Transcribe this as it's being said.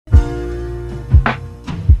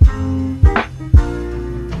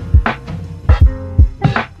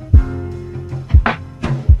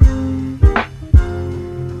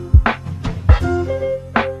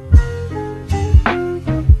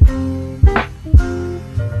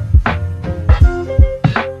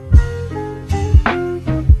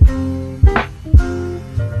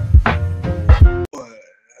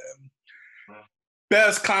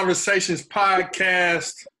Best Conversations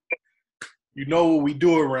podcast. You know what we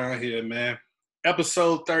do around here, man.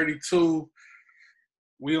 Episode 32.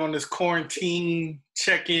 We on this quarantine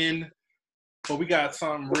check-in, but we got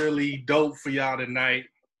something really dope for y'all tonight.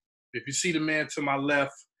 If you see the man to my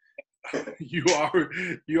left, you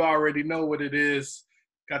already know what it is.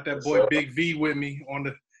 Got that boy Big V with me on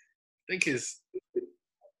the. I think it's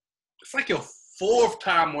like your fourth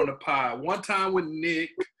time on the pod. One time with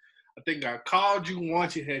Nick. I think I called you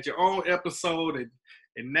once. You had your own episode,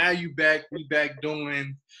 and now you back. We back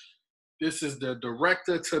doing. This is the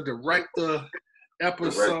director to director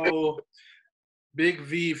episode. Big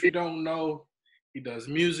V, if you don't know, he does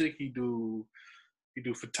music. He do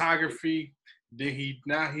photography. Then he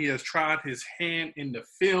has tried his hand in the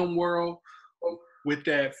film world with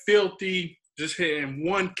that Filthy, just hitting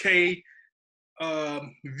 1K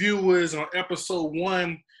viewers on episode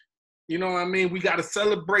 1. You know what I mean? We got to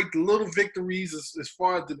celebrate the little victories as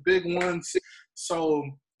far as the big ones. So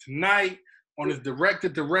tonight on this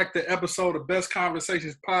director episode of Best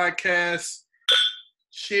Conversations podcast,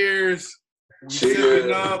 cheers. We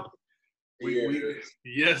sipping up.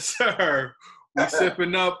 Yes, sir. We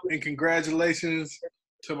sipping up, and congratulations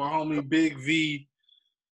to my homie Big V.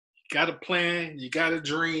 You got a plan, you got a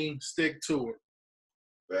dream, stick to it.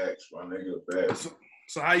 Facts, my nigga, facts.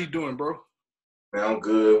 So how you doing, bro? Man, I'm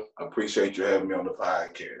good. I appreciate you having me on the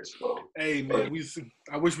podcast, bro. Hey, man,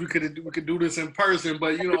 I wish we could do this in person,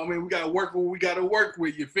 but you know, I mean, we gotta work with what we gotta work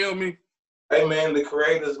with. You feel me? Hey, man, the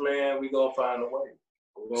creators, man, we gonna find a way.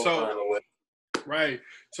 Find a way. Right.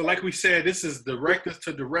 So, like we said, this is directors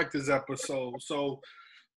to directors episode. So,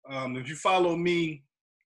 if you follow me,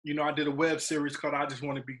 you know I did a web series called "I Just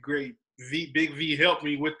Want to Be Great." Big V helped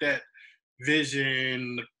me with that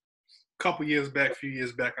vision a few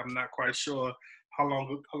years back. I'm not quite sure how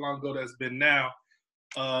long ago that's been now.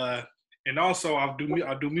 And also I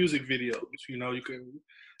do music videos. You know, you can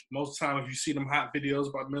most times if you see them hot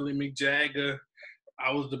videos by Millie Mick Jagger,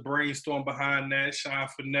 I was the brainstorm behind that, Sean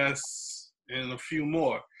Finesse, and a few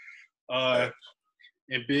more. And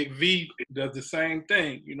Big V does the same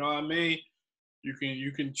thing. You know what I mean?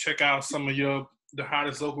 You can check out some of the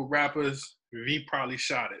hottest local rappers. V probably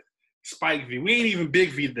shot it. Spike V. We ain't even Big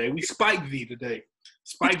V today. We Spike V today.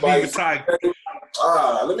 Spike V with Tiger.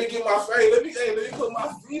 Let me get my face. Let me put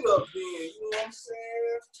my feet up then. You know what I'm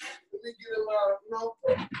saying? Let me get in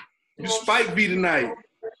my, You Spike V tonight.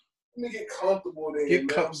 Let me get comfortable then.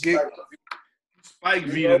 Get Spike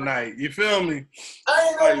V tonight. You feel me? I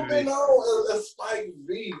ain't never been on a Spike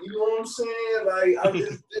V. You know what I'm saying? Like,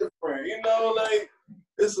 it's different. You know, like,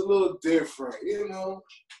 it's a little different. You know?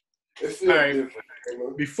 It feels different. You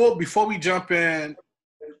know? Before we jump in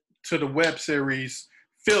to the web series,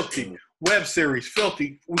 Filthy. Web series,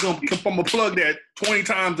 Filthy. I'm gonna plug that 20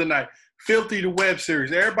 times tonight. Filthy, the web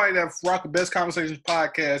series. Everybody that rock the Best Conversations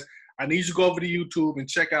podcast, I need you to go over to YouTube and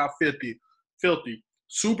check out Filthy.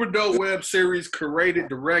 Super dope web series, curated,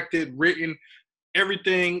 directed, written,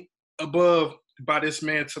 everything above by this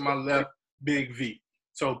man to my left, Big V.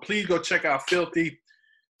 So please go check out Filthy.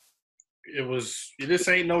 This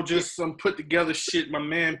ain't no just some put together shit. My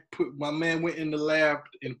man went in the lab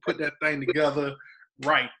and put that thing together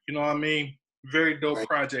right. You know what I mean? Very dope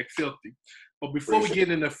project, Filthy. But before we get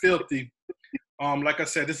into Filthy, like I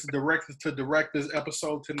said, this is directors to directors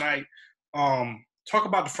episode tonight. Talk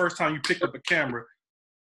about the first time you picked up a camera.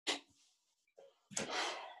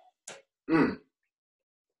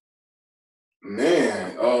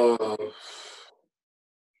 Man,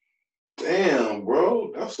 damn,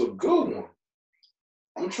 bro, that's a good one.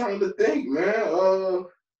 I'm trying to think, man.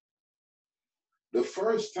 The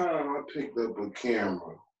first time I picked up a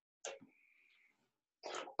camera,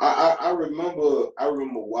 I remember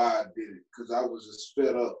why I did it, because I was just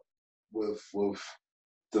fed up with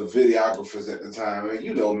the videographers at the time. And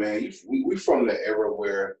you know, man, we from the era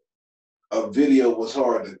where a video was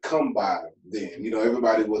hard to come by then. You know,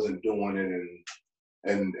 everybody wasn't doing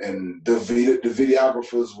it, and the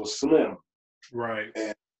videographers were slim. Right.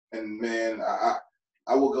 And man,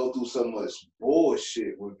 I would go through so much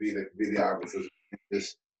bullshit with videographers.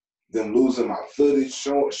 Just them losing my footage,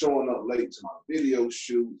 showing up late to my video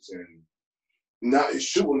shoots, and not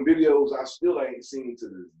shooting videos I still ain't seen to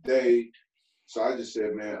this day. So I just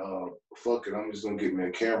said, man, fuck it, I'm just gonna get me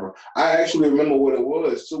a camera. I actually remember what it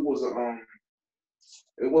was. It was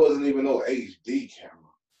it wasn't even no HD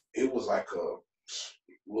camera. It was like a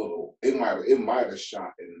little. It might have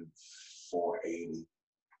shot in 480.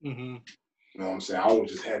 Mm-hmm. You know what I'm saying? I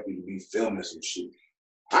was just happy to be filming some shit.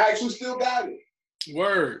 I actually still got it.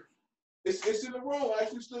 Word. It's in the room. I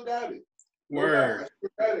actually still got it. Word. I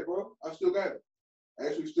still got it, bro. I still got it.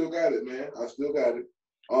 Actually, still got it, man. I still got it.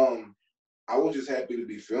 I was just happy to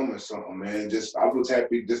be filming something, man. I was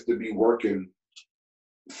happy just to be working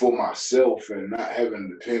for myself and not having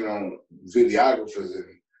to depend on videographers,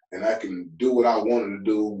 and I can do what I wanted to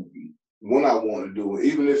do when I wanted to do it,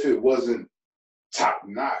 even if it wasn't top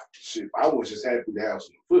notch. Shit, I was just happy to have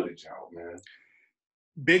some footage out, man.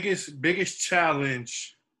 Biggest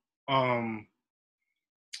challenge, when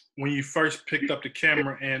you first picked up the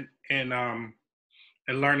camera and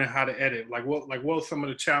learning how to edit. What were some of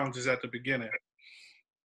the challenges at the beginning?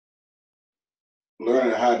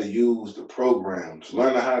 Learning how to use the programs,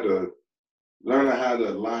 learning how to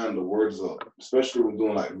line the words up, especially when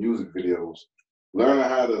doing like music videos. Learning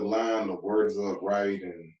how to line the words up right,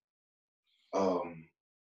 and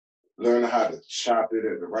learning how to chop it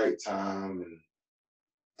at the right time. And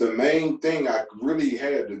the main thing I really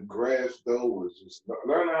had to grasp though was just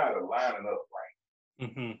learning how to line it up right.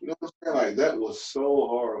 Mm-hmm. You know what I'm saying? Like that was so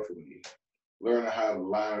hard for me, learning how to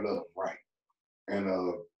line it up right. And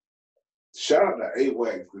shout out to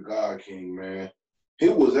AWAX, the God King, man. He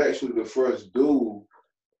was actually the first dude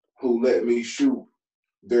who let me shoot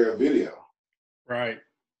their video. Right.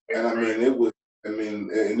 And I mean, it was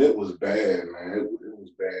bad, man. It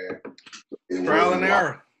was bad.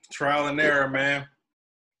 Trial and error, man.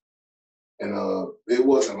 And it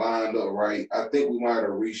wasn't lined up right. I think we might have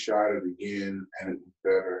reshot it again, and it was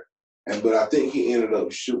better. But I think he ended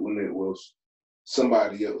up shooting it with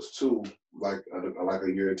somebody else too, like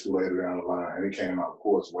a year or two later down the line, and it came out, of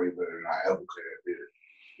course, way better than I ever could have did it.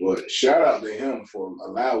 But shout out to him for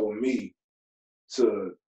allowing me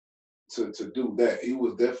to do that. He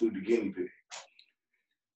was definitely the guinea pig.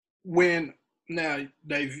 Now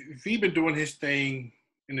you've been doing his thing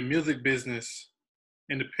in the music business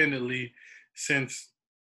independently since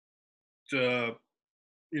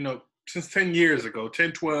since 10 years ago,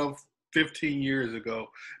 10, 12, 15 years ago,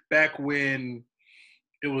 back when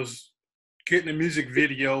it was getting a music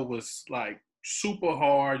video was like super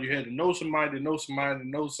hard. You had to know somebody to know somebody to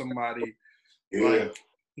know somebody. Yeah.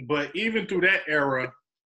 But even through that era,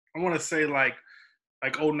 I want to say like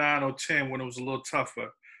 09 or 10 when it was a little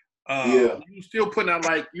tougher. Yeah. You were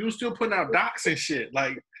still putting out docs and shit.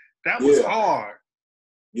 Like that was hard.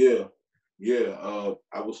 Yeah.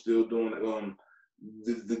 I was still doing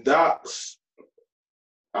the docs.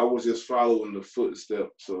 I was just following the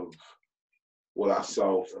footsteps of what I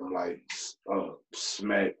saw from like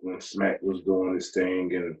Smack when Smack was doing his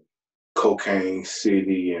thing, and Cocaine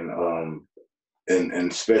City, and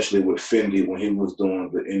especially with Fendi when he was doing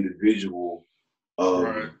the individual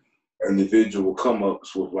individual come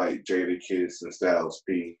ups with like Jadakiss and Styles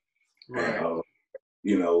P. Right.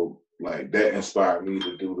 And like that inspired me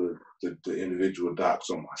to do the individual docs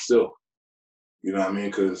on myself. You know what I mean?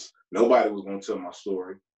 Because nobody was gonna tell my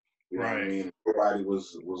story. You know what I mean? Nobody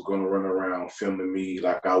was gonna run around filming me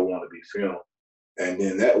like I want to be filmed. And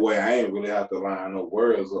then that way I ain't really have to line no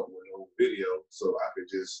words up with no video, so I could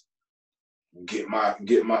just get my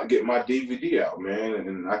DVD out, man,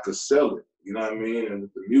 and I could sell it. You know what I mean? And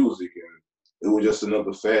with the music, and it was just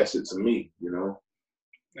another facet to me, you know.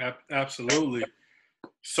 Absolutely.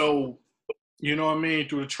 So, you know what I mean?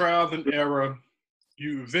 Through the trials and error,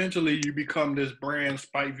 you eventually become this brand,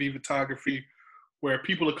 Spike V Photography, where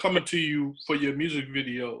people are coming to you for your music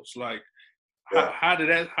videos. Like, how did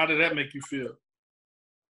that make you feel?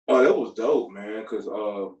 Oh, that was dope, man. Because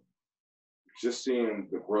just seeing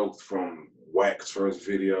the growth from Wax first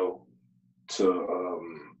video to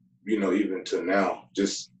even to now,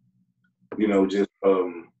 just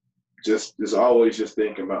always just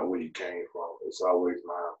thinking about where you came from. It's always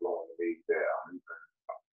mind blowing to me that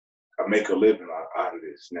I make a living out of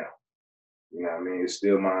this now. You know what I mean? It's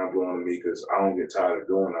still mind blowing to me because I don't get tired of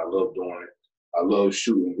doing it. I love doing it. I love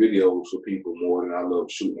shooting videos for people more than I love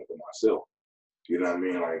shooting for myself. You know what I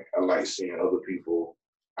mean? Like I like seeing other people.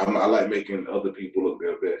 I like making other people look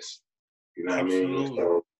their best. You know what Absolutely. I mean?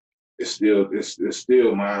 So it's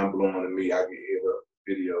still mind blowing to me. I get hit up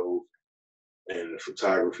videos and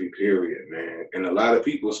photography, period, man. And a lot of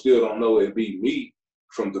people still don't know it be me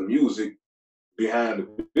from the music behind the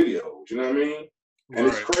videos. You know what I mean? And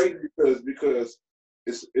it's crazy because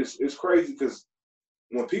it's crazy because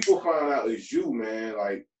when people find out it's you, man,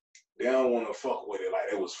 like they don't want to fuck with it like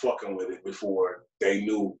they was fucking with it before they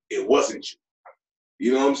knew it wasn't you.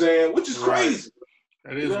 You know what I'm saying? Which is crazy.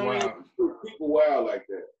 That is wild. I mean? People wild like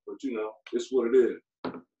that, but it's what it is.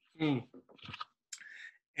 Mm.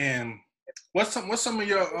 And what's some of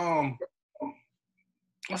your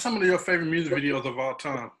favorite music videos of all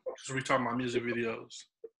time? Because we talking about music videos.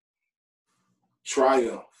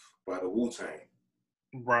 Triumph by the Wu-Tang.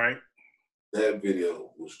 Right. That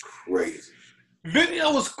video was crazy.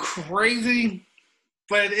 Video was crazy,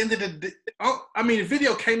 but at the end of the day, the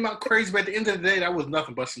video came out crazy, but at the end of the day, that was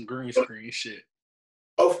nothing but some green screen shit.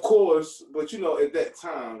 Of course, but at that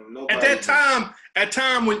time, nobody. At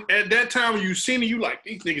that time when you seen it, you like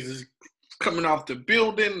these niggas is coming off the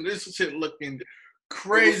building. This shit looking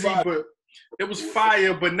crazy, but it was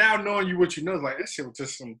fire. But now knowing you what you know, like that shit was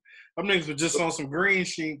just some. Them niggas were just on some green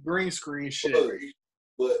screen shit.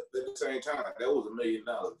 But at the same time, that was $1 million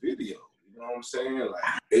video. You know what I'm saying?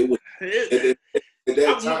 Like it was. At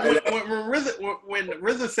that time, when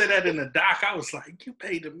RZA said that in the doc, I was like, "You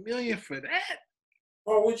paid $1 million for that?"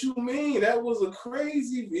 Oh, what you mean? That was a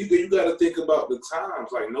crazy. You got to think about the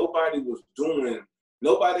times. Like nobody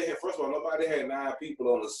had 9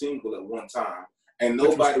 people on a single at one time, and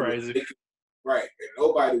nobody was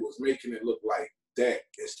making it look like that.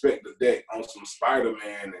 Inspector Deck on some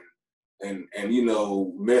Spider-Man and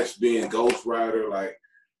Mesh being Ghost Rider. Like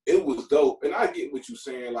it was dope, and I get what you're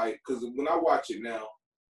saying. Like because when I watch it now,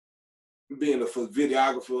 being a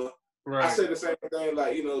videographer, right. I say the same thing.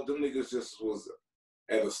 Like them niggas just was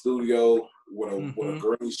at a studio with a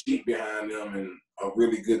green sheet behind them and a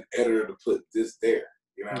really good editor to put this there.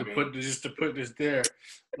 You know what I mean? To put this there.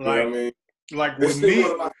 Like, you know what I mean? Like it's with me,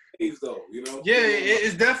 one of my faves though, Yeah,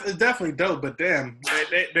 it's definitely dope, but damn,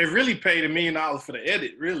 they really paid $1 million for the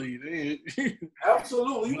edit, really.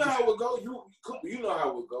 Absolutely. You know how it go. You know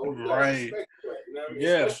how it go. You right. You know what I mean?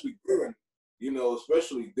 Yeah.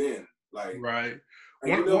 Especially then. Like right.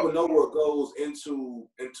 And you never know what goes into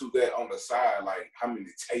that on the side, like how many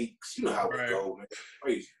takes. You know how it goes, man. It's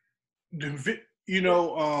crazy.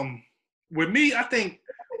 With me, I think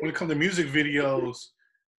when it comes to music videos,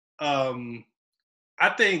 I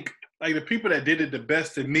think like the people that did it the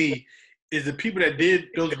best to me is the people that did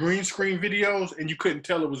those green screen videos, and you couldn't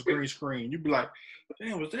tell it was green screen. You'd be like,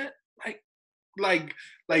 "Damn, was that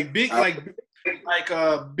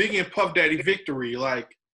Big and Puff Daddy Victory?"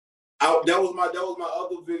 Like. That was my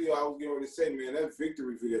other video I was getting ready to say, man. That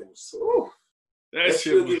Victory video was that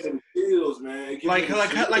shit was giving chills, man.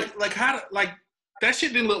 That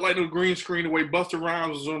shit didn't look like no green screen the way Busta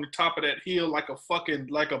Rhymes was on the top of that hill like a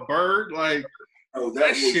bird. Like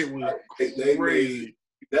that shit was crazy.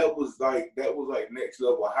 That was like next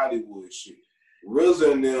level Hollywood shit.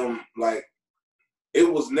 RZA and them, like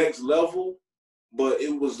it was next level, but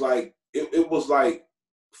it was like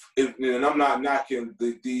and I'm not knocking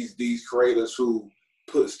these creators who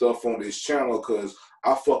put stuff on this channel because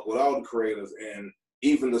I fuck with all the creators, and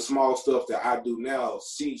even the small stuff that I do now,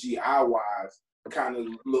 CGI wise, kind of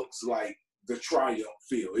looks like the Triumph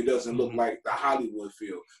feel. It doesn't look like the Hollywood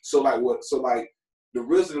feel. So the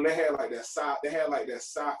RZA, they had like that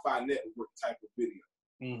sci-fi network type of video.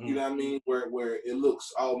 Mm-hmm. You know what I mean? Where it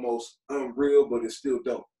looks almost unreal, but it's still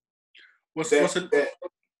dope.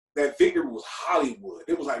 That Victory was Hollywood.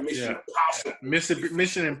 It was like Mission Impossible.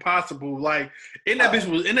 Mission Impossible. Like, and that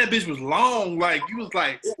bitch was long. Like, you was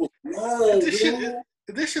like, it was long. Is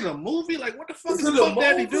this shit a movie? Like, what the fuck is Puff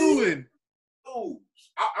Daddy doing? Dude,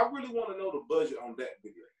 I really want to know the budget on that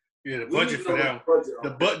video. Yeah, the budget for that one.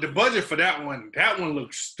 The budget for that one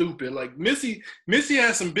looks stupid. Like Missy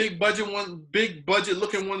has some big budget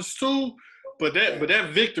looking ones too. But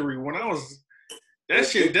that Victory that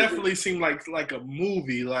shit definitely seemed like a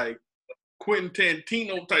movie, like Quentin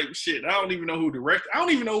Tarantino type shit. I don't even know who directed. That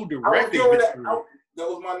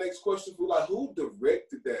was my next question for who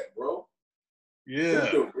directed that, bro? Yeah.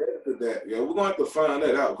 Who directed that? Yeah, we're gonna have to find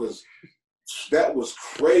that out because that was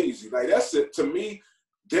crazy. Like that's it to me.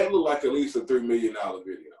 That looked like at least a $3 million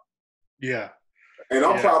video. Yeah. And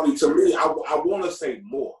I'm probably to me, I want to say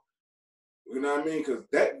more. You know what I mean? Because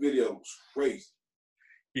that video was crazy.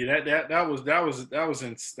 Yeah, that was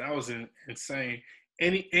insane.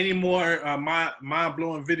 Any more mind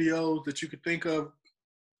blowing videos that you could think of?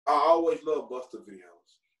 I always love Busta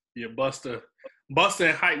videos. Yeah, Busta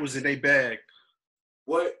and Hype was in their bag.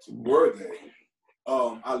 What were they?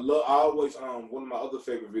 I always one of my other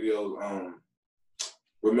favorite videos.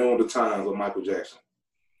 Remember the Times of Michael Jackson.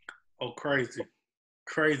 Oh, crazy.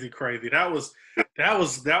 That was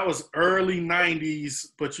early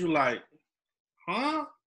 90s, but you like, huh?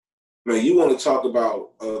 Man, you want to talk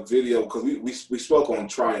about a video, because we spoke on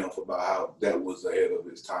Triumph about how that was ahead of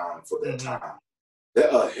its time for that time.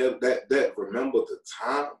 That Remember the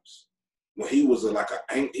Times when he was an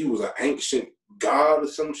ancient god or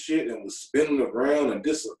some shit and was spinning around and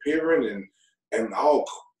disappearing and all,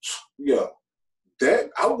 yeah.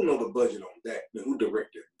 That I would know the budget on that and who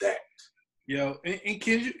directed that. Yo, and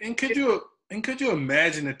could you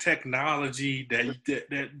imagine the technology that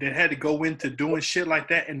had to go into doing shit like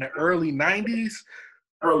that in the early 90s?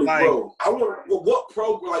 Early, like, bro. I want what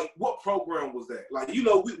program? Like, what program was that? Like, you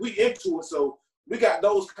know, we into it, so we got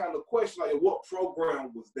those kind of questions. Like, what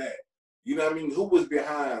program was that? You know what I mean? Who was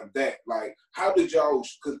behind that? Like, how did y'all?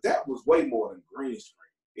 Because that was way more than green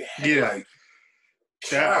screen. Yeah, like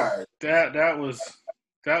that was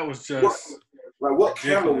just what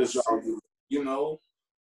camera was ridiculous. y'all using? You know?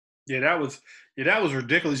 Yeah, that was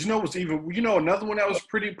ridiculous. You know what's even another one that was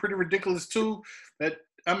pretty ridiculous too, that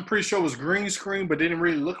I'm pretty sure was green screen but didn't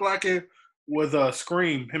really look like it, was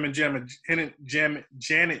Scream, him and Janet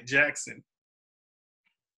Jackson.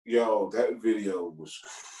 Yo, that video was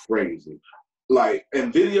crazy. Like,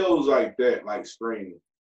 and videos like that, like Scream,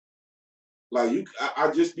 like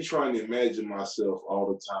I just be trying to imagine myself all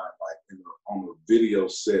the time, like on a video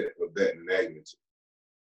set of that magnitude.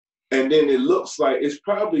 And then it looks like it's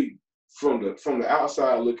probably from the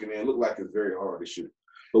outside looking in, it look like it's very hard to shoot.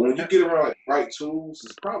 But when you get around like right tools,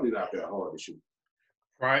 it's probably not that hard to shoot.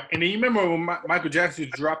 Right, and then you remember when Michael Jackson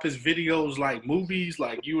would drop his videos like movies,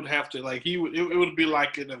 like you would have to like it would be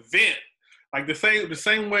like an event, like the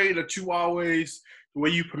same way that you always the way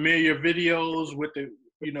you premiere your videos with the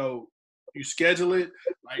you schedule it,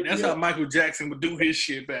 like that's how Michael Jackson would do his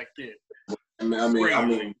shit back then. I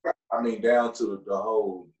mean down to the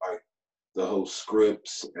whole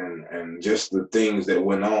scripts and just the things that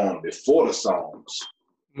went on before the songs.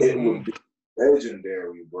 Mm-hmm. It would be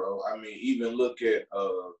legendary, bro. I mean, even look at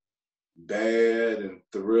Bad and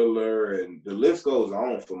Thriller, and the list goes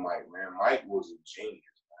on for Mike, man. Mike was a genius,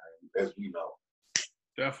 man, as we know.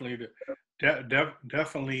 Definitely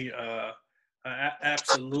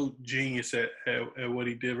absolute genius at what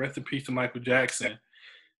he did. Rest in peace to Michael Jackson.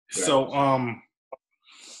 Yeah.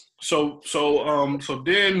 So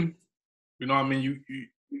then, you know what I mean,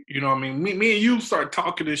 you know what I mean, me and you start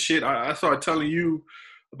talking this shit. I started telling you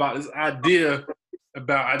about this idea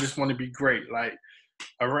about I just want to be great. Like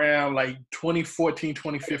around like 2014,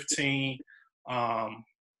 2015, I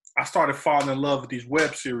started falling in love with these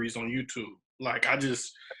web series on YouTube. Like I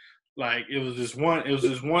just it was this one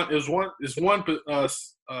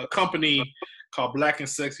company called Black and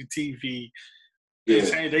Sexy TV.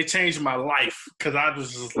 They changed my life because I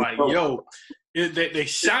was just like, yo, they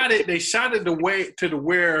shot it the way to the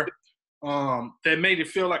where that made it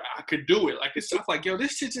feel like I could do it. Like it's stuff like, yo,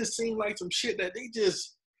 this shit just seemed like some shit that they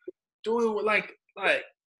just doing with like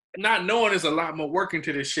not knowing there's a lot more work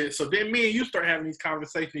into this shit. So then me and you start having these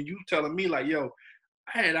conversations, you telling me like, yo,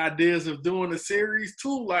 I had ideas of doing a series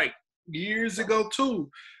too, like years ago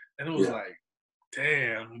too. And it was like,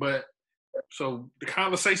 damn, but so the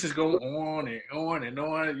conversations go on and on and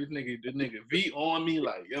on. The nigga V on me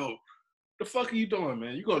like, yo, the fuck are you doing,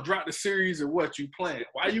 man? You gonna drop the series or what? You playing?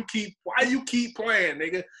 Why you keep playing,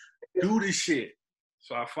 nigga? Do this shit.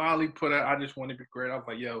 So I finally put out, I just want to be great. I was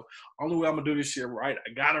like, yo, only way I'm gonna do this shit right,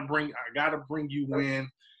 I gotta bring you in,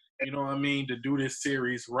 you know what I mean, to do this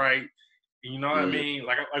series right. You know what I mean?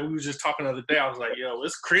 Like we were just talking the other day, I was like, yo,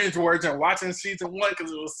 it's cringeworthy and watching season 1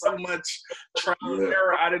 because it was so much trial and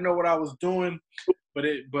error. I didn't know what I was doing. But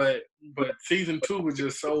season 2 was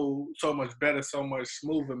just so much better, so much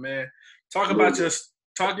smoother, man. Talk about your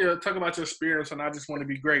experience, and I just want to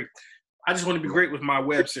be great. I just want to be great with my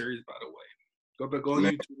web series, by the way. Go on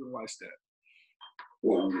YouTube and watch that.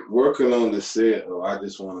 Well, working on the set, I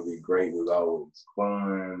just want to be great was always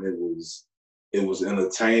fun. It was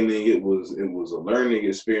entertaining. It was a learning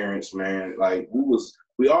experience, man. Like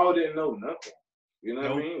we all didn't know nothing. You know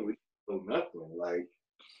what I mean? We didn't know nothing. Like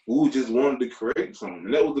we just wanted to create something,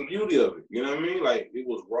 and that was the beauty of it. You know what I mean? Like it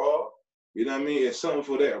was raw. You know what I mean? It's something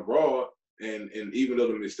for that raw, and even though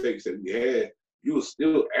the mistakes that we had, you were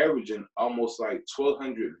still averaging almost like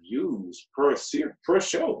 1,200 views per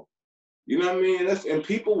show. You know what I mean? And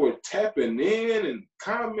people were tapping in and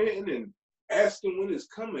commenting and asking when it's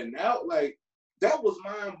coming out. Like that was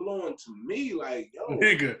mind blowing to me. Like, yo,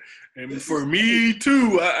 nigga, and for me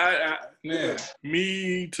too.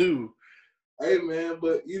 Me too. Hey man,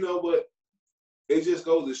 but it just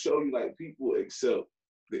goes to show you like people accept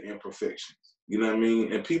the imperfections. You know what I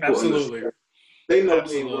mean? And people understand. They know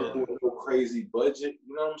they ain't working with no crazy budget.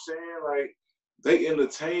 You know what I'm saying? Like they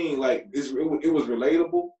entertain. Like it was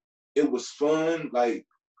relatable. It was fun. Like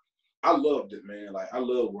I loved it, man. Like I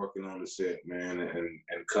love working on the set, man,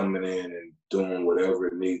 and coming in and doing whatever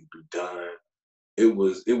it needs to be done. It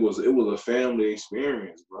was a family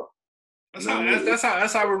experience, bro. That's how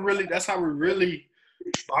we really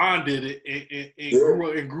bonded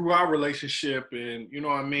and grew our relationship, and you know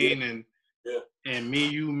what I mean, and me,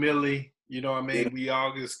 you, Millie, you know what I mean. We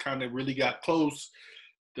all just kind of really got close.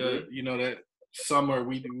 That summer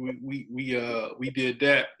we did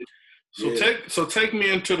that. So take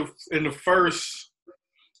me into the first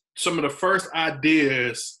some of the first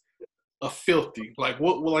ideas of Filthy? Like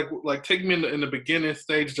what like take me in the beginning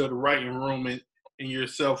stages of the writing room and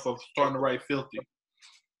yourself of starting to write Filthy.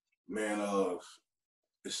 Man,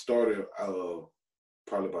 it started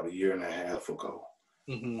probably about a year and a half ago.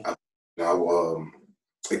 Mm-hmm.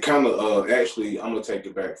 It kind of actually, I'm gonna take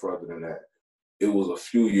it back further than that. It was a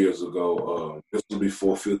few years ago. This was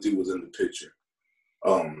before Filthy was in the picture.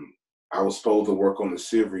 I was supposed to work on the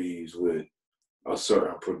series with a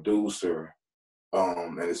certain producer,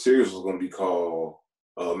 and the series was gonna be called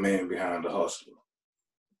Man Behind the Hustler.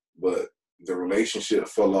 But the relationship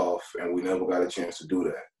fell off, and we never got a chance to do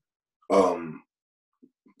that.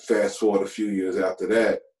 Fast forward a few years after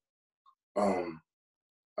that,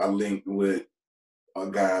 I linked with a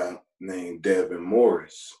guy named Devin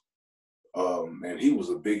Morris, and he was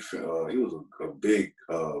a big he was a big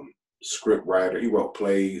script writer. He wrote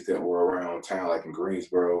plays that were around town, like in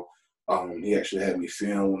Greensboro. He actually had me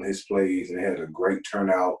film one of his plays, and it had a great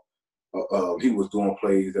turnout. He was doing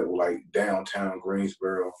plays that were like downtown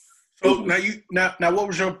Greensboro. So now what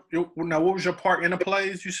was your part in the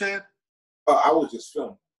plays you said? I was just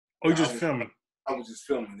filming. Oh, you just filming? I was just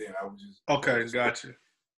filming then. Okay, gotcha.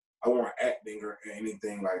 I wasn't acting or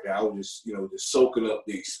anything like that. I was just, just soaking up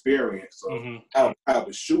the experience of how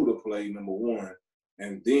to shoot a play, number one,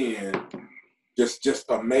 and then just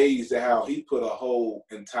amazed at how he put a whole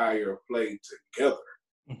entire play together.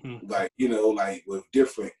 Mm-hmm. Like with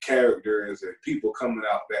different characters and people coming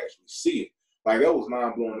out to actually see it. Like that was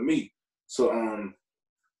mind blowing to me. So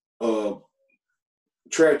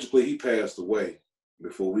tragically he passed away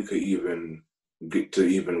before we could even get to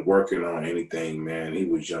even working on anything, man. He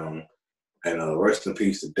was young. And rest in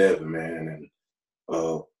peace to Devin, man. And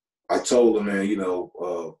I told him, man,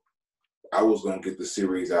 I was gonna get the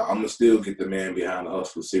series out. I'm gonna still get the Man Behind the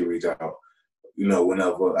Hustle series out,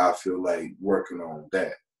 whenever I feel like working on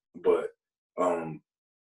that. But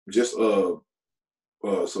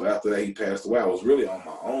so after that he passed away, I was really on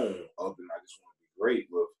my own, other than I just want to be great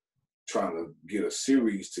with trying to get a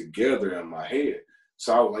series together in my head.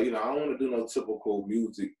 So I was like, I don't want to do no typical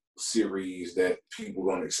music series that people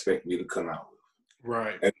gonna expect me to come out with.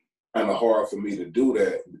 Right. And it's kind of hard for me to do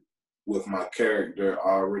that with my character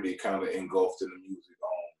already kind of engulfed in the music.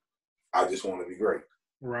 I just want to be great.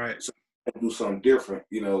 Right. So I do something different,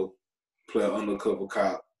 play an undercover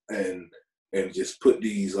cop and just put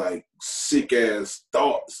these like sick ass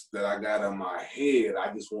thoughts that I got in my head.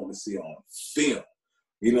 I just want to see on film.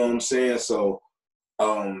 You know what I'm saying? So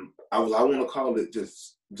I want to call it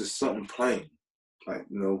just something plain, like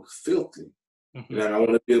filthy. Mm-hmm. And I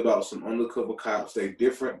want to be about some undercover cops. They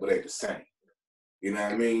different, but they the same. You know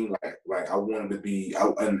what I mean? Like I wanted to be,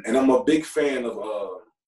 and I'm a big fan of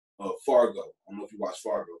Fargo. I don't know if you watch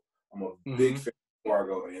Fargo. I'm a big fan of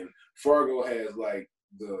Fargo, and Fargo has like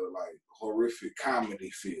the horrific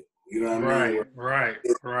comedy feel. You know what I mean? Right.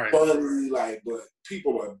 Funny, but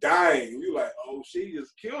people are dying. You're like, oh, she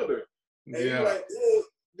just killed her. And you're like,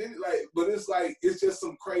 but it's just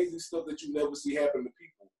some crazy stuff that you never see happen to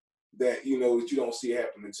people that that you don't see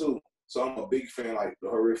happening too. So I'm a big fan like the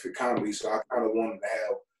horrific comedy. So I kind of wanted to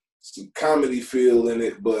have some comedy feel in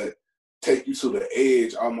it, but take you to the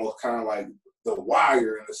edge, almost kind of like The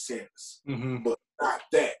Wire in a sense, but not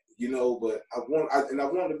that, But I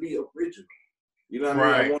want to be original. You know what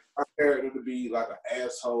I mean? I want my character to be like an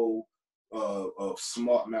asshole, of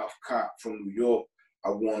smart mouth cop from New York. I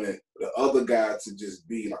wanted the other guy to just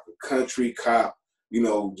be like a country cop,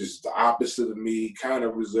 just the opposite of me, kind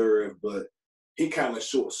of reserved, but he kind of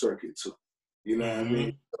short circuit too. You know what I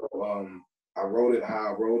mean? So, I wrote it how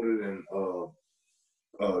I wrote it, and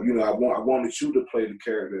I wanted you to play the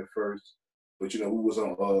character at first, but we was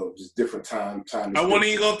on just different time. I wasn't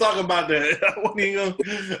even gonna talk about that. I wasn't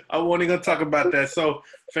even gonna talk about that. So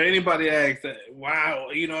for anybody asks, wow,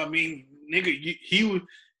 I mean, nigga, he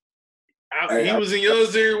was in your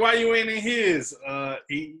series. Why you ain't in his?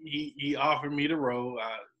 He offered me the role.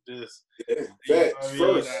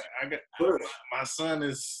 My son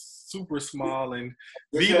is super small, and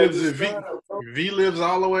V lives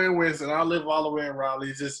all the way in Winston. I live all the way in Raleigh.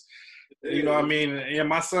 It's just what I mean. Yeah,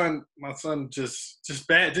 my son just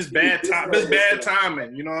bad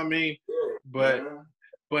timing. You know what I mean? But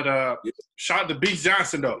shout out to Beast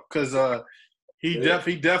Johnson though, because he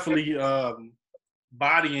definitely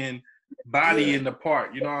bodying the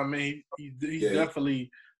part. You know what I mean? He's definitely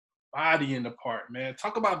bodying the part, man.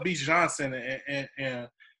 Talk about Beast Johnson and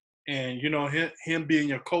him being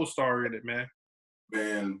your co-star in it, man.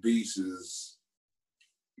 Man, Beast,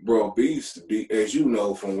 as you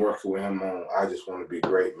know from working with him on I Just Want to Be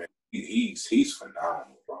Great, man. He's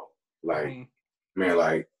phenomenal, bro. Like, man,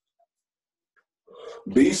 like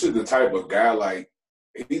Beast is the type of guy, like,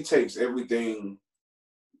 he takes everything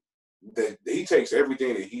that he's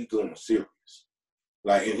doing serious.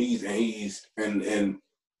 Like, and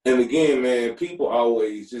again, man, people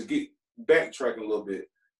always just get backtracking a little bit.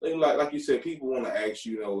 Like you said, people want to ask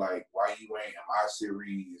you, like, why you ain't in my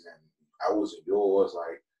series and I wasn't yours.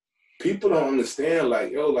 Like, people don't understand,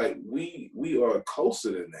 like, like, we are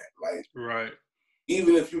closer than that. Like, right.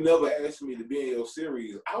 Even if you never asked me to be in your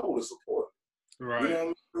series, I would have supported. Right. You know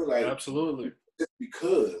what I mean? Like, absolutely. Just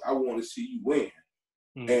because I want to see you win.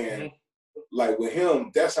 Mm-hmm. And like with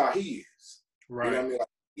him, that's how he is. Right. You know what I mean? Like,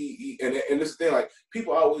 and this thing, like,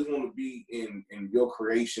 people always want to be in your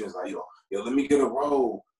creations, like, let me get a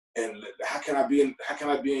role, and how can I be in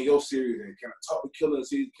your series, and can I talk to Killer and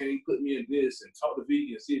see, can he put me in this, and talk to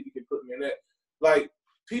Vegan and see if he can put me in that. Like,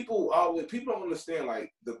 people don't understand,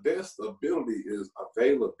 like, the best ability is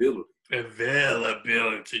availability.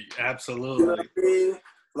 Availability, absolutely. You know what I mean?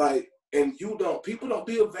 Like, and people don't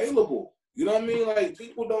be available. You know what I mean? Like,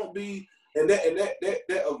 people don't be. And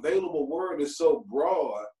that available word is so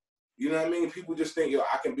broad, you know what I mean? People just think,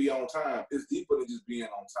 I can be on time. It's deeper than just being on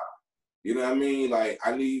time. You know what I mean? Like,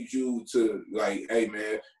 I need you to, like, hey,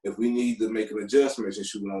 man, if we need to make an adjustment and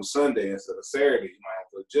shoot on Sunday instead of Saturday, you might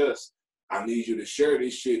have to adjust. I need you to share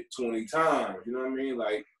this shit 20 times. You know what I mean?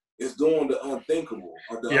 Like, it's doing the unthinkable.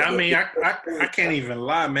 I can't even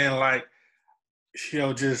lie, man. Like,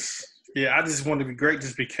 I just wanted to be great.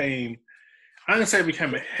 Just became, I didn't say it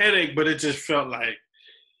became a headache, but it just felt like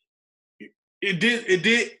it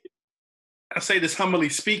did. I say this humbly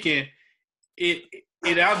speaking, it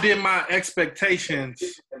outdid my expectations.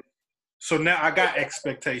 So now I got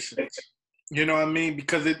expectations. You know what I mean?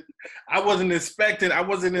 Because I wasn't expecting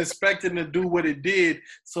to do what it did.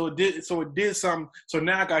 So it did something. So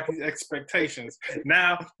now I got these expectations.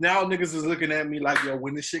 Now niggas is looking at me like,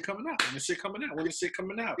 when this shit coming out? When this shit coming out? When this shit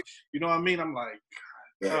coming out? You know what I mean? I'm like,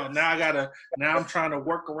 now I'm trying to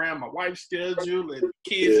work around my wife's schedule and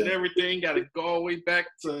kids and everything. Got to go all the way back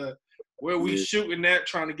to where we shooting at,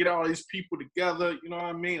 trying to get all these people together. You know what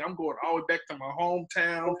I mean? I'm going all the way back to my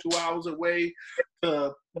hometown, 2 hours away.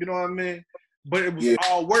 You know what I mean? But it was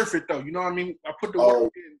all worth it, though. You know what I mean? I put the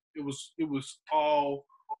work in. It was all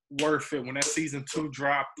worth it when that season 2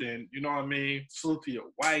 dropped. And you know what I mean? Salute to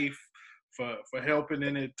your wife for helping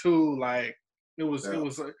in it too. Like, it was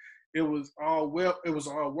all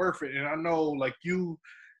worth it. And I know, like, you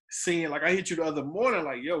seeing, like, I hit you the other morning,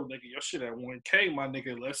 like, yo, nigga, your shit at 1K, my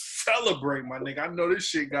nigga. Let's celebrate, my nigga. I know this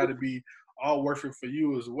shit got to be all worth it for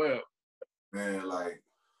you as well. Man,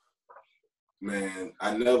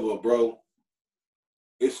 I never, bro.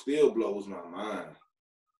 It still blows my mind.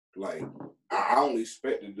 Like, I only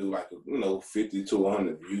expect to do, like, 50 to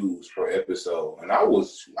 100 views per episode, and I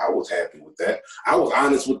was happy with that. I was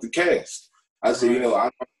honest with the cast. I said, I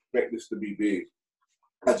don't expect this to be big.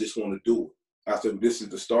 I just want to do it. I said, this is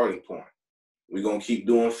the starting point. We're going to keep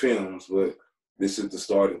doing films, but this is the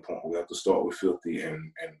starting point. We have to start with Filthy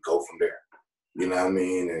and go from there. You know what I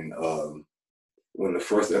mean? And when the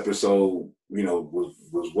first episode,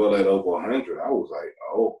 was well at over 100, I was like,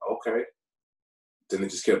 oh, okay. Then it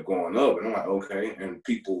just kept going up, and I'm like, okay. And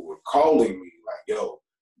people were calling me like, yo,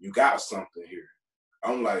 you got something here.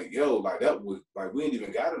 I'm like, yo, like, that was, like, we ain't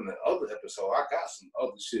even got in the other episode. I got some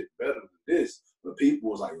other shit better than this. But people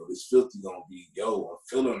was like, yo, this Filthy gonna be, I'm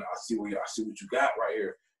feeling it. I see what you got right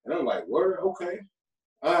here. And I'm like, word, okay,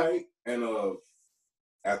 all right. And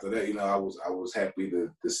after that, I was happy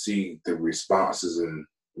to see the responses, and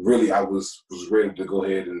really I was ready to go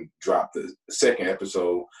ahead and drop the second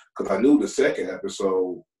episode, because I knew the second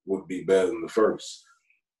episode would be better than the first.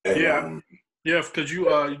 And, because you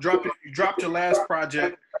dropped your last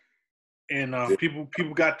project, and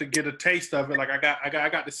people got to get a taste of it. Like, I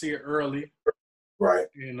got to see it early, right?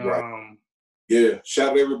 And shout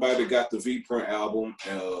out to everybody that got the V-Print album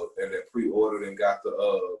and that pre-ordered and got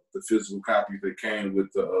the physical copy that came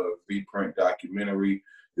with the V-Print documentary,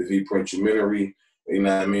 the V-Print-umentary. You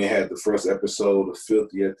know what I mean? It had the first episode of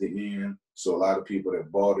Filthy at the end, so a lot of people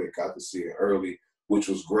that bought it got to see it early, which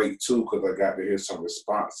was great too, because I got to hear some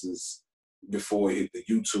responses before it hit the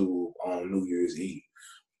YouTube on New Year's Eve.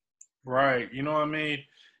 Right. You know what I mean?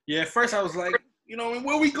 Yeah, at first I was like,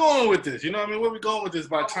 where we going with this? You know what I mean? Where we going with this?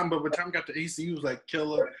 By the time I got to ECU, was like,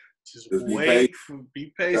 Killer, just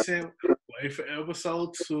be patient, wait for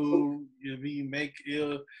episode 2.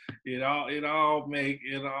 It all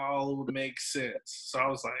make sense. So I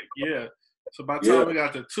was like, yeah. So by the time we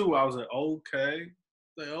got to 2, I was like, okay.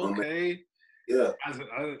 Yeah.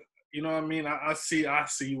 You know what I mean? I see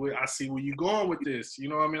where you're going with this. You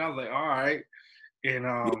know what I mean? I was like, all right. And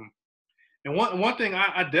And one thing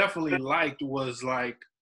I definitely liked was like,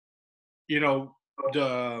 you know,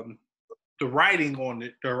 the writing on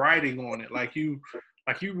it, like you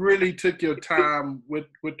really took your time with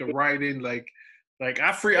the writing. Like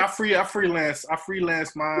I freelance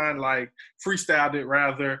mine, like freestyled it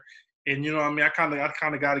rather. And you know what I mean, I kind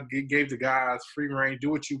of gave the guys free reign, do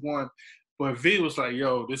what you want. But V was like,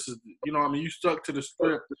 yo, this is, you know what I mean, you stuck to the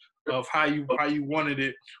script of how you wanted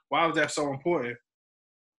it. Why was that so important?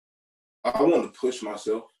 I want to push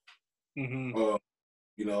myself. Mm-hmm.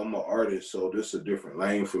 You know, I'm an artist, so this is a different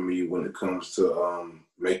lane for me when it comes to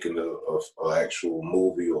making a actual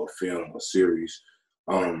movie or film or series.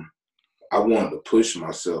 I wanted to push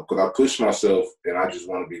myself because I push myself and I just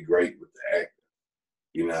want to be great with the acting.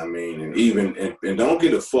 You know what I mean? And even and don't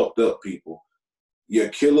get it fucked up, people. Yeah,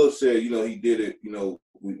 Killer said, you know, he did it, you know,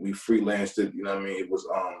 we freelanced it, you know what I mean? It was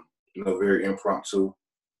you know, very impromptu.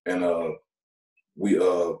 And we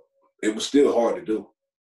it was still hard to do.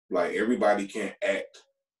 Like everybody can't act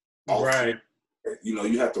often. Right. You know,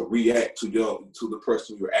 you have to react to the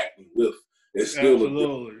person you're acting with. It's still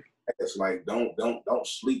Absolutely. it's like don't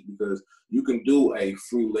sleep because you can do a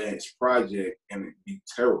freelance project and it be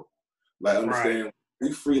terrible. Like understand, Right.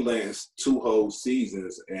 we freelance 2 whole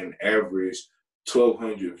seasons and average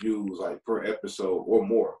 1,200 views like per episode or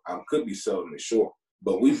more. I could be selling it short,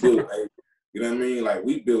 but we built a, you know what I mean? Like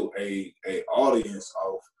we built a audience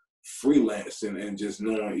of freelancing and just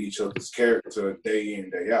knowing each other's character day in,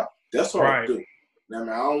 day out. That's hard Right. to do. I mean,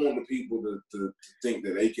 I don't want the people to think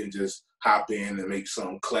that they can just hop in and make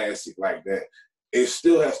something classic like that. It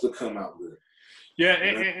still has to come out good. Yeah,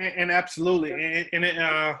 and absolutely, and it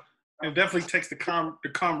definitely takes the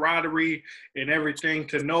camaraderie and everything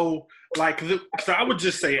to know, like, cause I would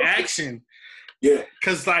just say action. Yeah.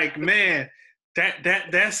 Cause like, man,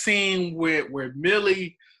 that scene where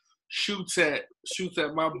Millie shoots at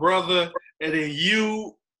my brother, and then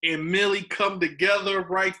you and Millie come together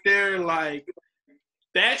right there, like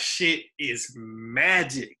that shit is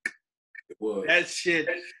magic. It was. That shit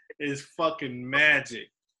is fucking magic.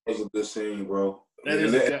 That was a good scene, bro.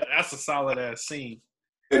 That's a solid ass scene.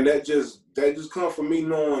 And that just come from me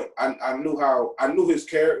knowing I knew his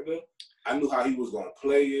character. I knew how he was gonna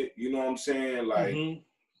play it. You know what I'm saying? Like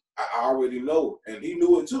I already know it, and he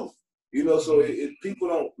knew it too. You know, so it people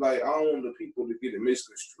don't like. I don't want the people to get it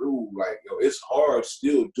misconstrued. Like, yo, it's hard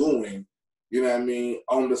still doing. You know what I mean?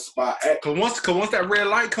 On the spot act. Cause once that red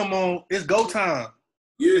light come on, it's go time.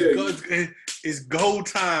 Yeah, it's go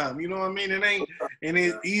time. You know what I mean? It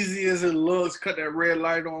ain't easy as it looks. Cut that red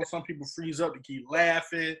light on. Some people freeze up to keep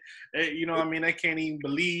laughing. You know what I mean? They can't even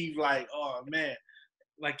believe. Like, oh man.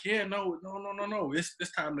 Like, yeah, no. It's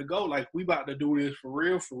time to go. Like, we about to do this for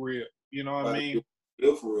real. You know what I mean?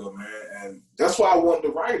 For real, man. And that's why I wanted to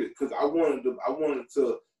write it because I wanted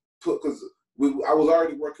to put because I was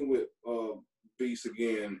already working with Beast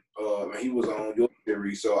again, and he was on your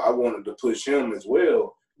series, so I wanted to push him as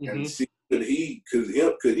well and see could he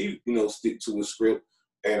you know stick to a script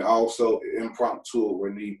and also impromptu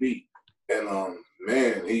where need be. And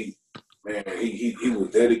man, he was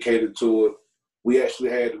dedicated to it. We had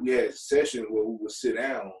sessions where we would sit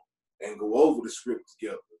down and go over the script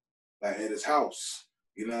together, like at his house.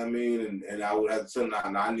 You know what I mean? And I would have to tell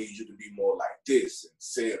him, I need you to be more like this and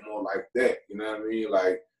say it more like that. You know what I mean?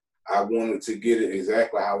 Like, I wanted to get it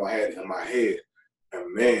exactly how I had it in my head.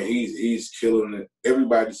 And man, he's killing it.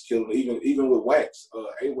 Everybody's killing it. Even with Wax.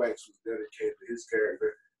 A-Wax was dedicated to his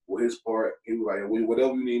character, with his part. He was like,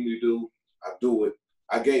 whatever you need me to do, I do it.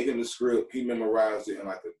 I gave him the script. He memorized it in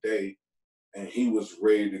like a day. And he was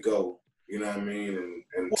ready to go. You know what I mean?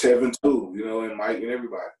 And Tevin too, you know, and Mike and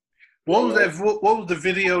everybody. What was that? What was the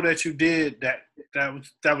video that you did that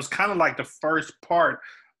was kind of like the first part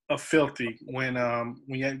of Filthy when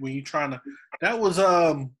you trying to that was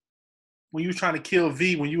when you were trying to kill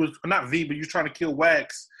V when you was not V but you were trying to kill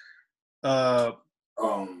Wax. That's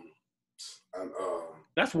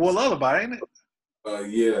War Lullaby, ain't it?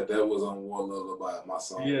 Yeah, that was on War Lullaby. My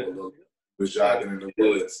song War Lullaby was jogging in the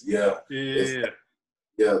woods. Yeah.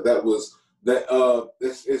 That was that.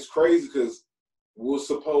 It's crazy because we're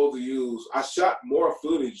supposed to use. I shot more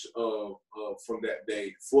footage from that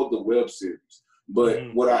day for the web series,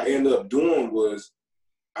 but what I ended up doing was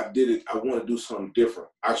I want to do something different.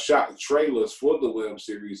 I shot trailers for the web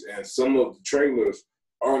series, and some of the trailers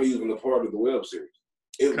aren't even a part of the web series.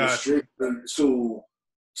 It was strictly to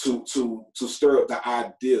stir up the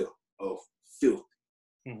idea of Filthy.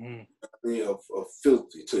 Of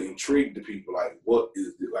Filthy, to intrigue the people. Like, what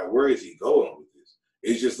is it? Like, where is he going with this?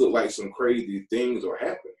 It just looked like some crazy things are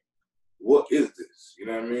happening. What is this? You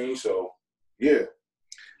know what I mean? So, yeah.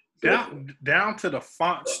 down to the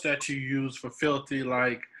fonts that you use for Filthy,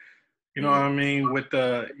 like, you know what I mean, with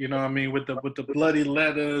the, you know what I mean, with the bloody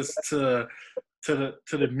letters to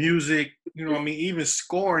the music, you know what I mean, even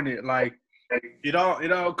scoring it, like it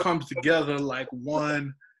all comes together like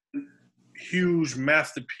one huge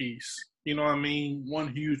masterpiece. You know what I mean?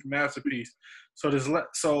 One huge masterpiece.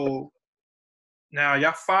 So now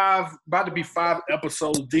y'all about to be 5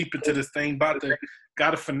 episodes deep into this thing.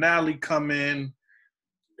 Got a finale come in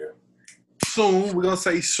soon. We're gonna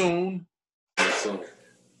say soon.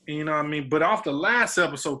 You know what I mean? But off the last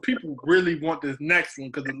episode, people really want this next one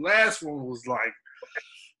because the last one was like,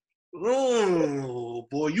 oh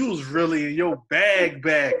boy, you was really in your bag,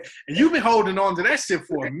 and you've been holding on to that shit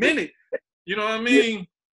for a minute. You know what I mean?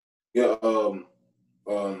 Yeah.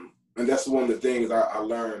 And that's one of the things I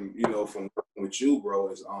learned, you know, from working with you, bro.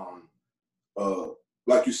 Is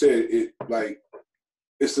like you said,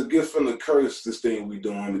 it's a gift and a curse. This thing we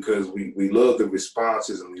doing because we love the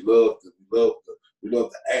responses and we love the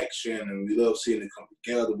action and we love seeing it come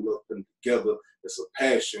together. We love putting it together. It's a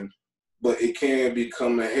passion, but it can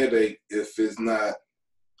become a headache if it's not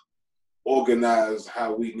organized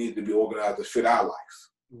how we need to be organized to fit our life.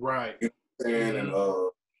 Right. You know what I'm saying? And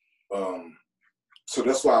so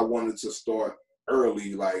that's why I wanted to start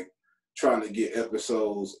early, like trying to get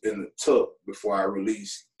episodes in the tuck before I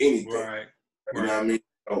release anything. Right. You know what I mean?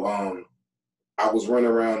 So I was running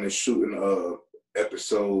around and shooting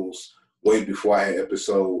episodes way before I had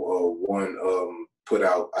episode 1 put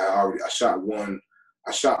out. I shot one,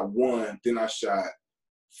 then I shot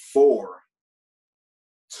 4,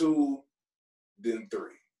 2, then 3.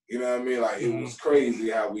 You know what I mean? Like, it was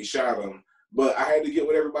crazy how we shot them. But I had to get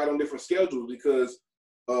with everybody on different schedules because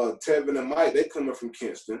Tevin and Mike, they coming from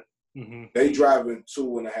Kinston. Mm-hmm. They driving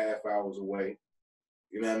 2.5 hours away.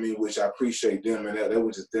 You know what I mean? Which I appreciate them, and that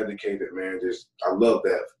was just dedicated, man. I love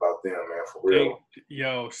that about them, man, for real.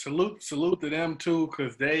 Salute to them too,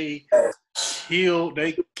 because they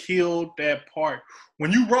killed that part.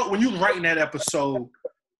 When you was writing that episode,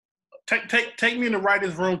 take me in the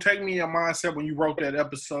writer's room, take me in your mindset when you wrote that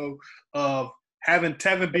episode of having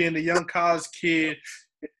Tevin being the young college kid,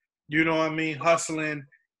 you know what I mean, hustling,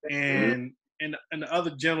 and the other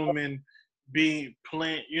gentleman playing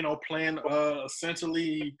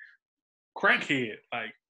essentially crackhead,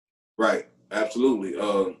 like. Right, absolutely.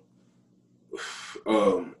 Again,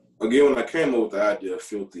 when I came up with the idea of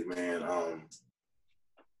Filthy, man,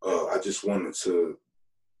 I just wanted to.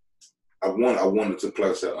 I wanted to play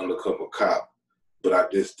that undercover cop, but I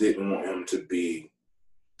just didn't want him to be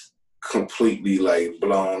completely like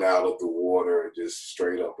blown out of the water, just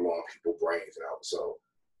straight up blowing people's brains out. So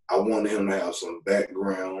I wanted him to have some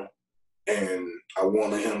background, and I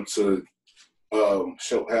wanted him to have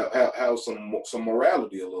some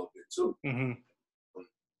morality a little bit too. Mm-hmm.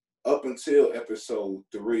 Up until episode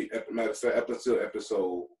 3, matter of fact, up until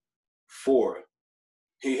episode 4,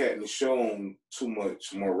 he hadn't shown too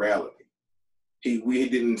much morality. We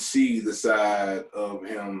didn't see the side of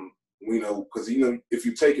him, you know, because, you know, if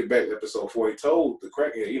you take it back to episode 4, he told the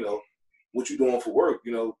crackhead, you know, what you doing for work,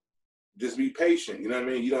 you know, just be patient. You know what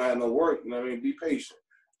I mean? You don't have no work, you know what I mean? Be patient.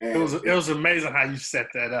 And it was amazing how you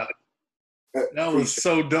set that up. That was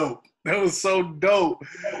so dope. That was so dope.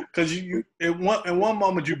 Because you in one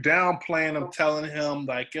moment you downplaying him, telling him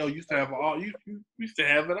like, yo, you used to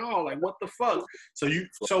have it all. Like, what the fuck? So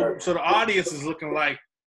the audience is looking like,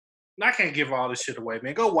 I can't give all this shit away,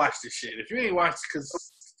 man. Go watch this shit. If you ain't watched,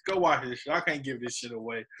 go watch this shit. I can't give this shit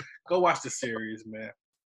away. Go watch the series, man.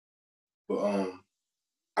 But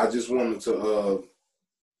I just wanted to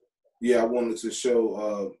I wanted to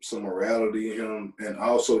show some morality in him, and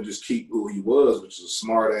also just keep who he was, which is a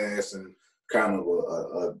smart ass and kind of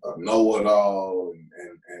a know-it-all,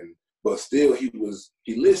 and but still he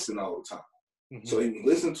listened all the time. Mm-hmm. So he would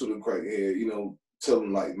listen to the crackhead, you know, tell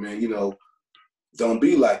him like, man, you know, don't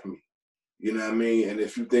be like me. You know what I mean? And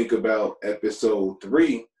if you think about episode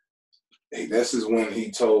 3, this is when he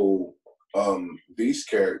told V's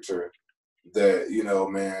character that, you know,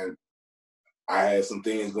 man, I had some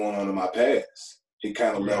things going on in my past. He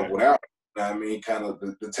kind of leveled out. You know what I mean? Kind of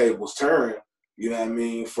the tables turned, you know what I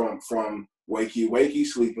mean? From wakey,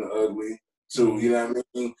 sleeping ugly to, you know what I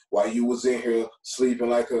mean? While you was in here sleeping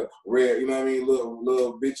like a rare, you know what I mean?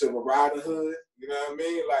 Little bitch of a Riding Hood, you know what I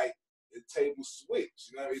mean? Like, the table switched,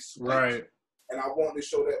 you know what I mean? Right. And I wanted to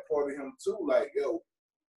show that part of him too. Like, yo,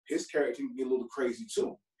 his character can get a little crazy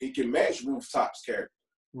too. He can match Rooftop's character.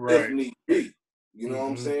 Right. If need be. You know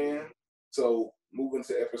what I'm saying? So moving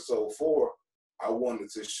to episode 4, I wanted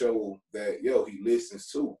to show that, yo, he listens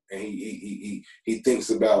too. And he thinks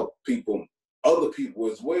about other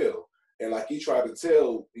people as well. And like he tried to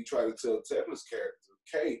tell Tevin's character,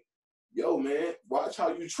 K, yo, man, watch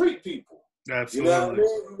how you treat people. Absolutely. You know what I mean?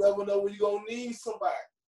 You never know when you're gonna need somebody.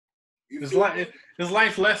 It's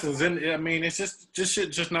life lessons, and I mean, it's just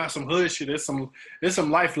shit, just not some hood shit. There's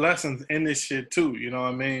some life lessons in this shit too. You know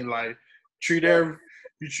what I mean? Like you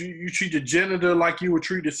treat the janitor like you would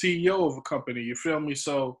treat the CEO of a company. You feel me?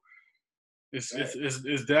 So it's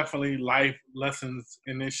definitely life lessons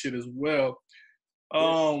in this shit as well.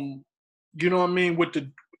 You know what I mean? With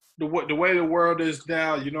the way the world is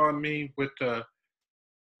now, you know what I mean? With the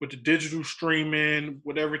digital streaming,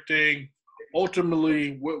 with everything.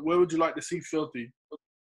 Ultimately, where would you like to see Filthy?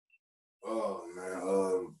 Oh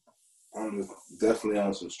man, definitely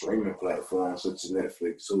on some streaming platforms such as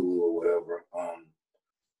Netflix, Hulu, or whatever.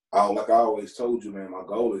 Like I always told you, man, my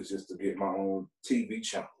goal is just to get my own TV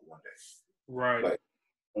channel one day. Right. Like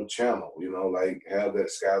on channel, you know, like have that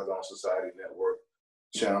Sky Zone Society Network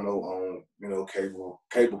channel on, you know, cable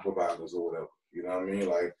providers or whatever. You know what I mean?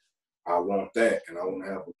 Like I want that, and I want to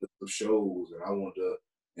have a list of shows, and I want to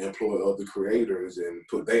employ other creators and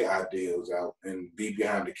put their ideas out and be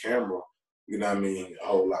behind the camera, you know what I mean, a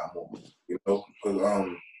whole lot more, you know, because,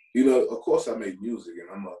 you know, of course I make music,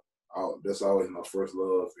 and that's always my first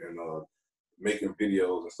love, and making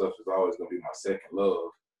videos and stuff is always going to be my second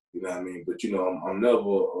love, you know what I mean, but, you know, I'm never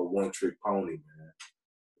a one-trick pony, man,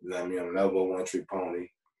 you know what I mean, I'm never a one-trick pony,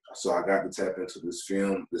 so I got to tap into this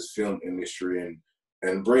film industry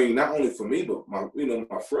and bring not only for me, but my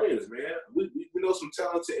friends, man. We know some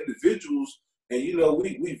talented individuals, and you know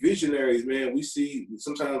we visionaries, man. We see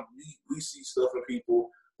sometimes we see stuff in people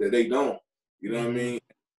that they don't. You know what I mean?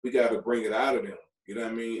 We got to bring it out of them. You know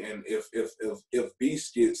what I mean? And if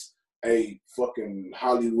Beast gets a fucking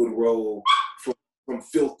Hollywood role from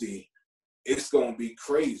Filthy, it's gonna be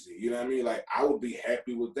crazy. You know what I mean? Like I would be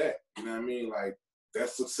happy with that. You know what I mean? Like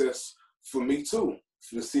that's success for me too,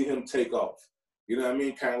 to see him take off. You know what I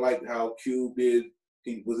mean? Kind of like how Cube did.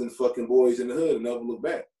 He was in fucking Boys in the Hood and never looked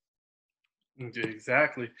back.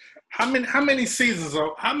 Exactly. How many seasons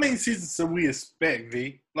do we expect,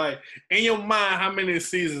 V? Like in your mind, how many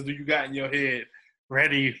seasons do you got in your head,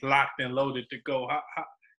 ready, locked, and loaded to go?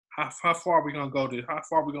 How far are we gonna go? How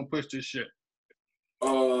far are we gonna push this shit? I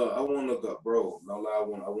want to go, bro. No lie, I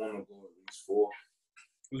want to go at least 4.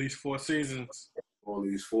 At least 4 seasons. Or at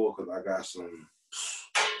least 4, because I got some.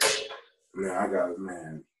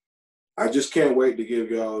 Man, I just can't wait to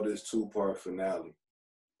give y'all this 2-part finale.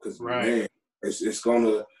 Cause man, it's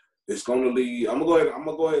gonna lead. I'm gonna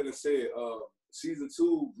go ahead and say it. Season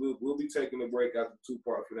 2, we'll be taking a break after the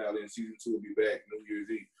 2-part finale, and season 2 will be back New Year's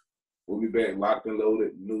Eve. We'll be back locked and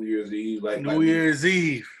loaded New Year's Eve. Like we never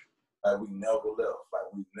left.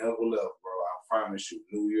 Bro. I promise you,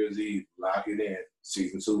 New Year's Eve, lock it in.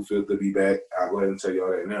 Season 2, Filthy be back. I'll go ahead and tell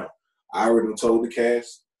y'all that now. I already told the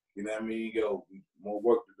cast. You know what I mean? Yo, more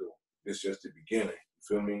work to do. It's just the beginning. You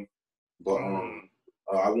feel me? But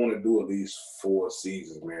I want to do at least 4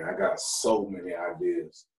 seasons, man. I got so many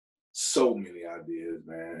ideas,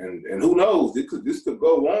 man. And who knows? This could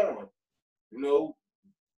go on. You know,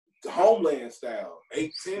 Homeland style,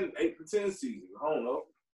 8 to 10 seasons. I don't know,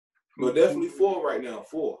 but definitely 4 right now.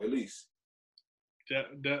 4 at least.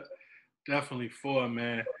 Definitely 4,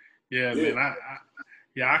 man. Yeah, man.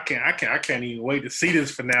 I can't even wait to see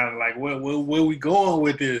this finale. Like, where we going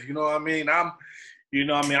with this? You know what I mean? I'm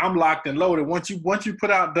locked and loaded. Once you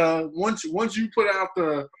put out the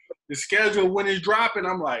schedule when it's dropping,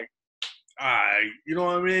 I'm like, all right. You know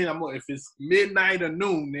what I mean? If it's midnight or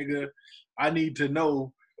noon, nigga, I need to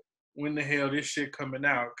know when the hell this shit coming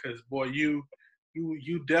out. Cause boy, you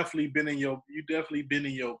definitely been in your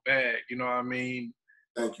bag. You know what I mean?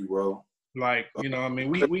 Thank you, bro. Like, you know what I mean?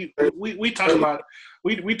 We talk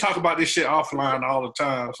about this shit offline all the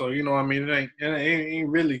time. So, you know what I mean? It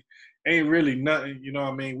ain't really nothing, you know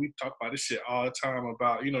what I mean? We talk about this shit all the time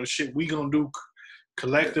about, you know, the shit we gonna do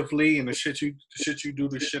collectively and the shit you do,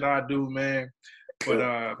 the shit I do, man.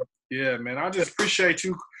 But yeah, man, I just appreciate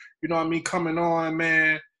you, you know what I mean, coming on,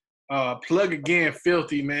 man. Plug again,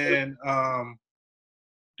 Filthy, man.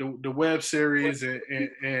 The web series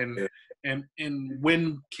and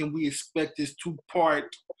when can we expect this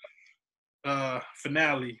 2-part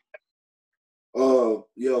finale?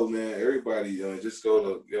 Yo, man, everybody, just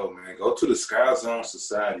go to the Sky Zone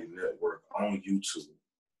Society Network on YouTube.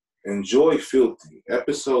 Enjoy Filthy.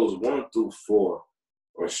 Episodes 1 through 4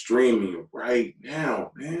 are streaming right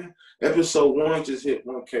now, man. Episode 1 just hit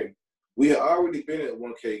 1K. We had already been at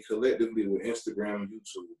 1K collectively with Instagram and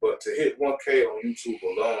YouTube, but to hit 1K on YouTube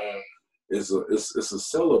alone it's a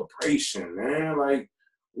celebration, man. Like,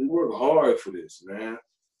 we work hard for this, man.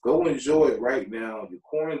 Go enjoy it right now. You're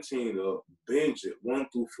quarantined up. Binge it 1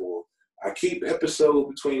 through 4. I keep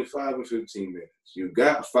episodes between 5 and 15 minutes. You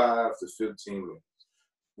got 5 to 15 minutes.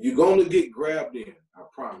 You're going to get grabbed in. I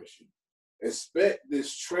promise you. Expect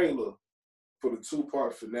this trailer for the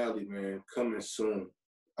 2-part finale, man, coming soon.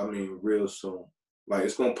 I mean, real soon. Like,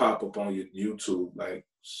 it's going to pop up on your YouTube, like,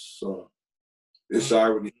 soon. It's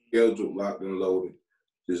already scheduled, locked and loaded.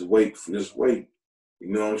 Just wait. You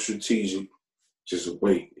know I'm strategic. Just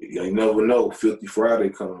wait. You never know. Filthy Friday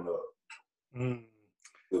coming up.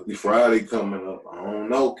 Filthy Friday coming up. I don't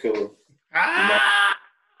know, killer. No, I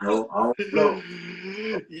don't know.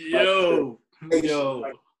 Yo.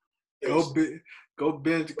 Go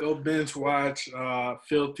binge watch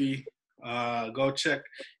Filthy. Go check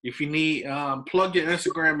if you need plug your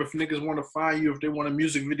Instagram if niggas want to find you, if they want a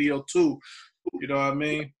music video too. You know what I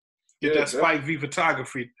mean? Get that Spike V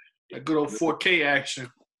photography, that good old 4K action.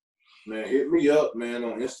 Man, hit me up, man,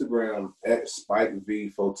 on Instagram at Spike V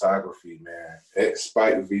Photography, man. At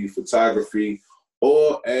Spike V Photography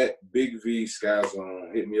or at Big V Sky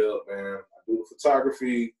Zone. Hit me up, man. I do the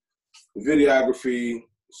photography, the videography,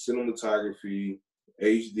 cinematography,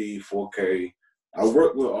 HD, 4K. I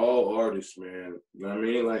work with all artists, man. You know what I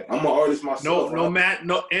mean? Like, I'm an artist myself. No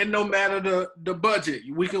matter the budget,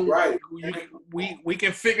 we can we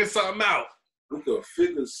can figure something out. We can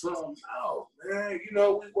figure something out, man. You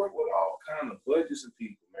know, we work with all kind of budgets and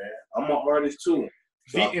people, man. I'm an artist too.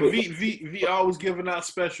 So V always giving out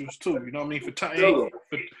specials too. You know what I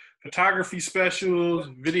mean? Photography specials,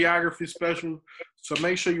 videography specials. So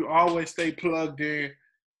make sure you always stay plugged in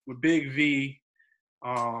with Big V.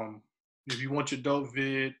 If you want your dope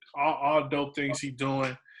vid, all dope things he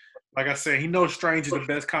doing. Like I said, he knows Strange is the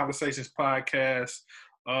best conversations podcast.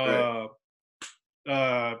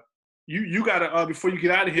 You gotta before you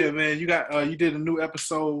get out of here, man. You did a new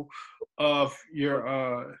episode of your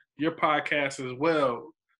podcast as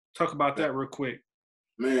well. Talk about that real quick.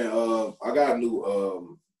 Man, I got a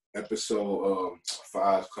new episode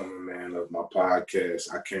 5 coming, man, of my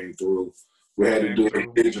podcast. I came through. We had to do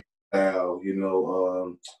it digital style, you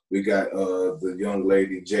know. We got the young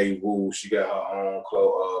lady Jay Wu. She got her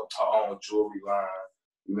own jewelry line.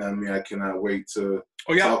 You know what I mean? I cannot wait to.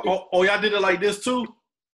 Y'all did it like this too?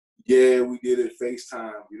 Yeah, we did it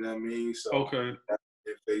FaceTime. You know what I mean? So okay.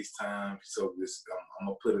 FaceTime. So this, I'm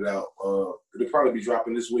gonna put it out. It'll probably be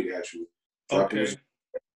dropping this week, actually.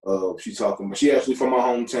 She's talking, but she actually from my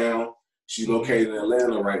hometown. She's located in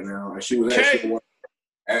Atlanta right now, and she was actually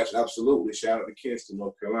absolutely shout out to Kinston,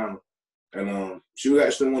 North Carolina, and she was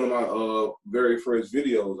actually one of my very first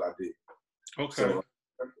videos I did. Okay.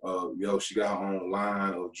 So, she got her own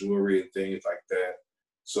line of jewelry and things like that.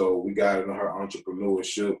 So we got into her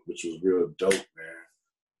entrepreneurship, which was real dope, man.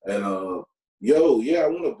 And I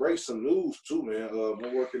want to break some news too, man.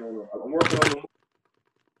 I'm working on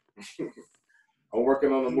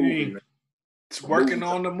the movie, man. It's working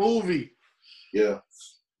on the movie. Yeah.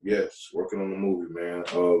 Yes, working on the movie, man.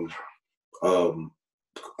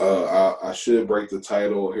 I should break the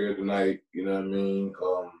title here tonight. You know what I mean?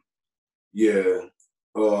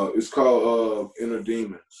 It's called Inner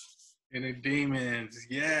Demons. Inner Demons,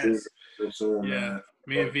 yes. Yeah.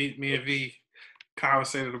 Me and V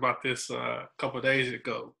conversated about this a couple of days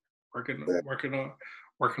ago. Working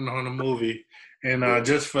on the movie, and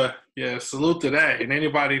salute to that. And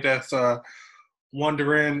anybody that's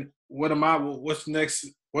wondering what's the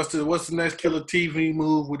next killer TV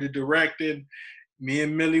move with the directing? Me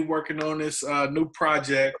and Millie working on this new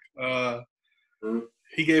project.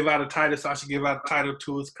 He gave out a title, so I should give out a title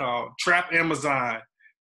to it. It's called Trap Amazon.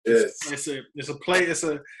 Yes. It's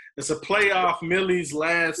a play off Millie's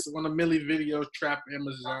last one of Millie's videos, Trap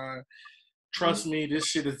Amazon. Trust me, this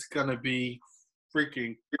shit is gonna be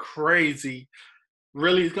freaking crazy.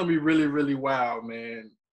 Really, it's gonna be really, really wild,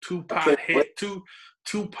 man. Two pot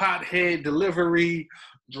head delivery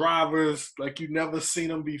drivers like you never seen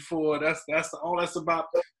them before. That's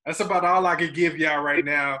about all I can give y'all right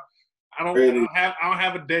now. I don't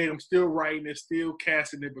have a date. I'm still writing it, still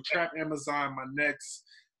casting it. But Trap Amazon, my next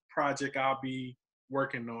project I'll be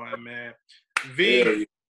working on, man. V,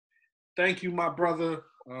 thank you, my brother.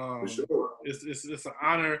 For sure. It's an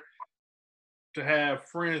honor to have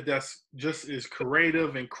friends that's just as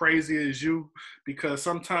creative and crazy as you, because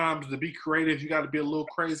sometimes to be creative, you got to be a little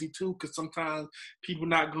crazy too, because sometimes people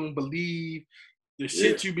not going to believe the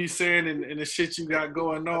shit you be saying and the shit you got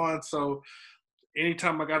going on. So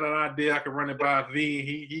anytime I got an idea, I can run it by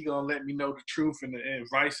V. He going to let me know the truth and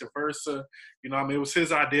vice versa. You know what I mean? It was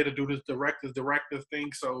his idea to do this director thing.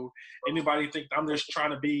 So anybody think I'm just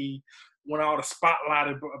trying to be want all the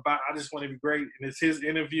spotlight about I just want to be great. And it's his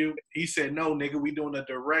interview. He said, no, nigga, we doing a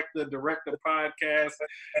director podcast.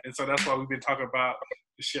 And so that's why we've been talking about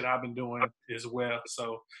the shit I've been doing as well.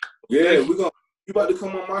 So yeah, you about to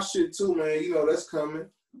come on my shit too, man. You know, that's coming.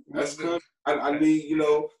 That's coming. I need, you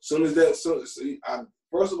know, soon as that,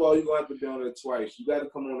 first of all, you're going to have to be on there twice. You got to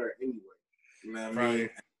come on there anyway. You know what I mean?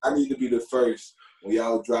 I need to be the first when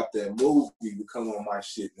y'all drop that movie to come on my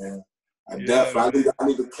shit, man. I need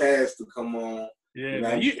the cast to come on. Yeah, you know,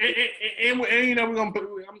 man. And you know, we're gonna put,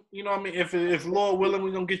 you know what I mean? If Lord willing,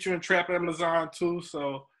 we're gonna get you in Trap Amazon too.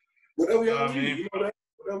 So whatever y'all need, you know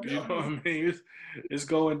what I mean? It's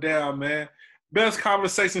going down, man. Best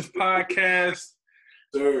Conversations podcast.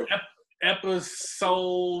 Sir.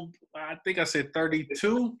 Episode, I think I said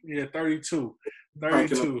 32. Yeah, 32.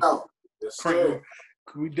 Yes,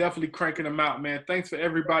 we definitely cranking them out, man. Thanks for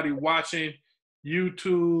everybody watching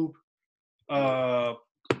YouTube, Apple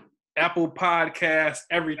Podcasts,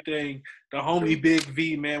 everything. The homie Big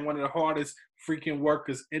V, man, one of the hardest freaking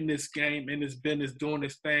workers in this game, in this business, doing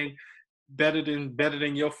this thing better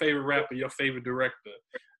than your favorite rapper, your favorite director,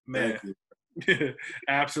 man.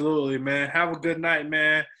 Absolutely, man. Have a good night,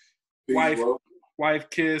 man. Peace, wife,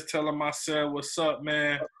 kids, tell them I said what's up,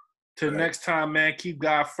 man. Till next time, man, keep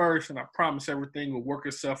God first, and I promise everything will work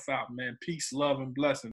itself out, man. Peace, love, and blessings.